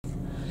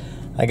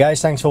Hi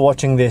guys, thanks for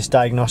watching this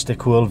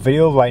Diagnostic World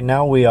video. Right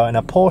now we are in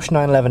a Porsche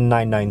 911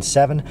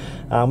 997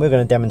 and we're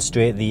going to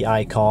demonstrate the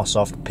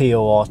iCarsoft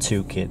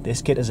POR2 kit.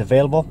 This kit is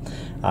available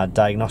at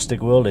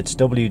Diagnostic World. It's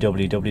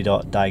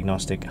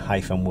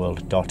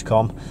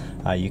www.diagnostic-world.com.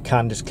 You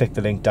can just click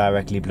the link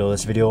directly below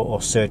this video or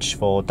search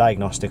for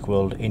Diagnostic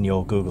World in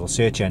your Google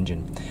search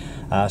engine.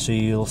 So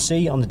you'll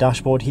see on the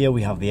dashboard here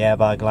we have the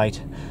airbag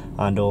light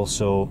and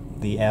also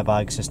the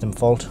airbag system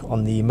fault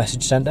on the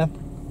message center.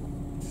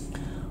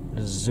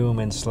 Just zoom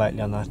in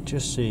slightly on that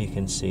just so you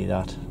can see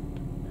that,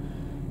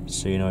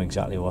 so you know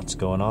exactly what's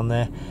going on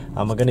there.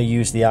 And we're going to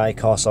use the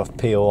iCarsoft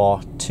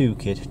POR2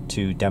 kit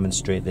to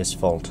demonstrate this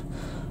fault.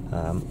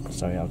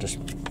 Sorry, I'll just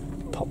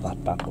pop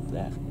that back up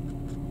there.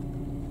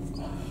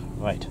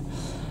 Right,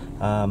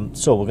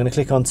 so we're going to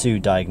click onto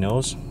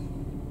Diagnose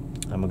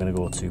and we're going to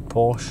go to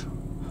Porsche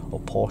or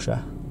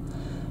Porsche.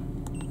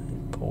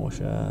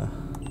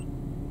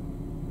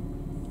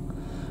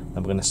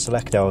 And we're going to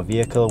select our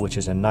vehicle, which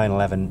is a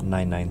 911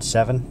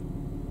 997.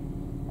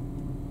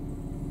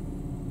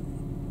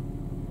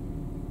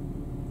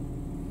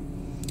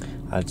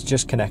 And it's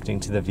just connecting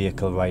to the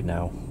vehicle right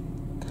now.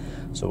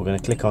 So we're going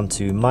to click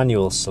onto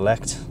Manual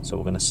Select. So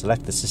we're going to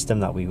select the system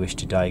that we wish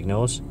to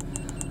diagnose.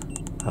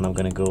 And I'm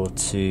going to go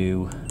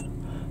to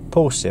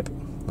POSIP,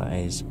 that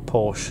is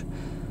Porsche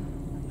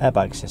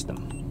Airbag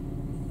System.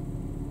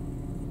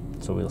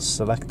 So we'll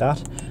select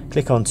that,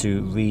 click on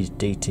to read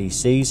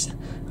DTCs,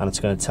 and it's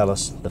going to tell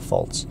us the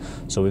faults.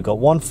 So we've got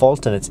one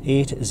fault and it's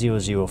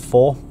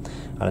 8004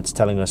 and it's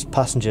telling us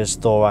passengers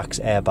thorax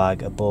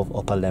airbag above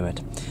upper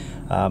limit.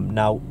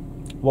 Now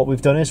what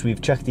we've done is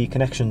we've checked the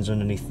connections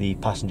underneath the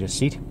passenger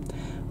seat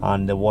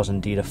and there was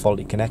indeed a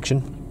faulty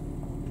connection.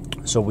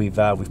 So we've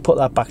put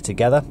that back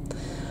together.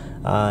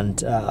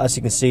 And as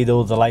you can see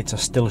though, the lights are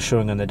still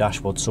showing on the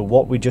dashboard, so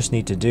what we just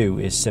need to do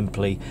is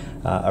simply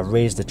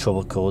erase the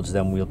trouble codes,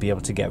 then we'll be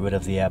able to get rid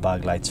of the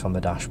airbag lights from the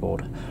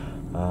dashboard.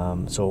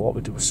 So what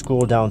we do is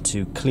scroll down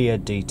to clear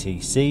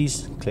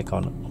DTCs, click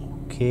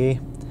on OK,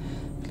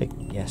 click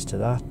yes to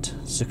that,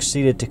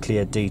 succeeded to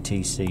clear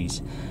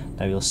DTCs.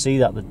 Now you'll see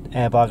that the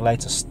airbag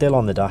lights are still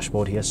on the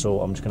dashboard here, so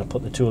I'm just going to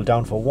put the tool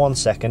down for 1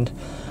 second.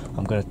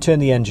 I'm going to turn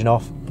the engine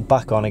off,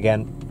 back on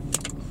again,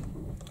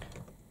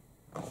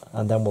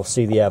 and then we'll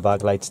see the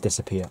airbag lights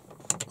disappear.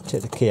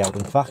 Take the key out,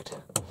 in fact,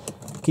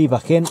 key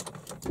back in,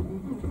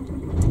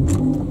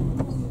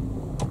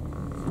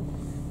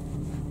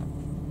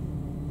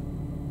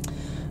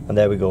 and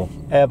there we go.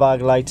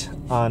 Airbag light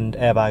and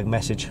airbag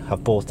message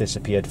have both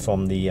disappeared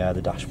from the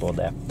dashboard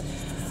there.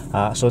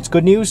 So it's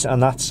good news, and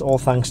that's all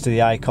thanks to the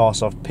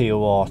iCarsoft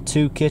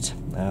POR2 kit.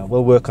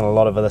 We'll work on a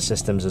lot of other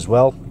systems as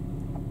well.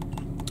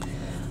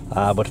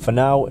 But for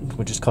now,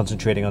 we're just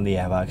concentrating on the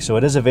airbag. So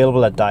it is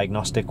available at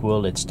Diagnostic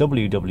World. It's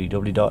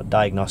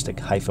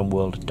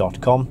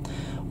www.diagnostic-world.com.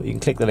 You can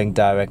click the link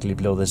directly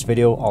below this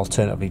video.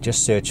 Alternatively,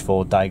 just search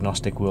for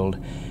Diagnostic World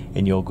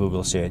in your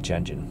Google search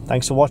engine.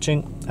 Thanks for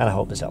watching, and I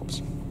hope this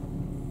helps.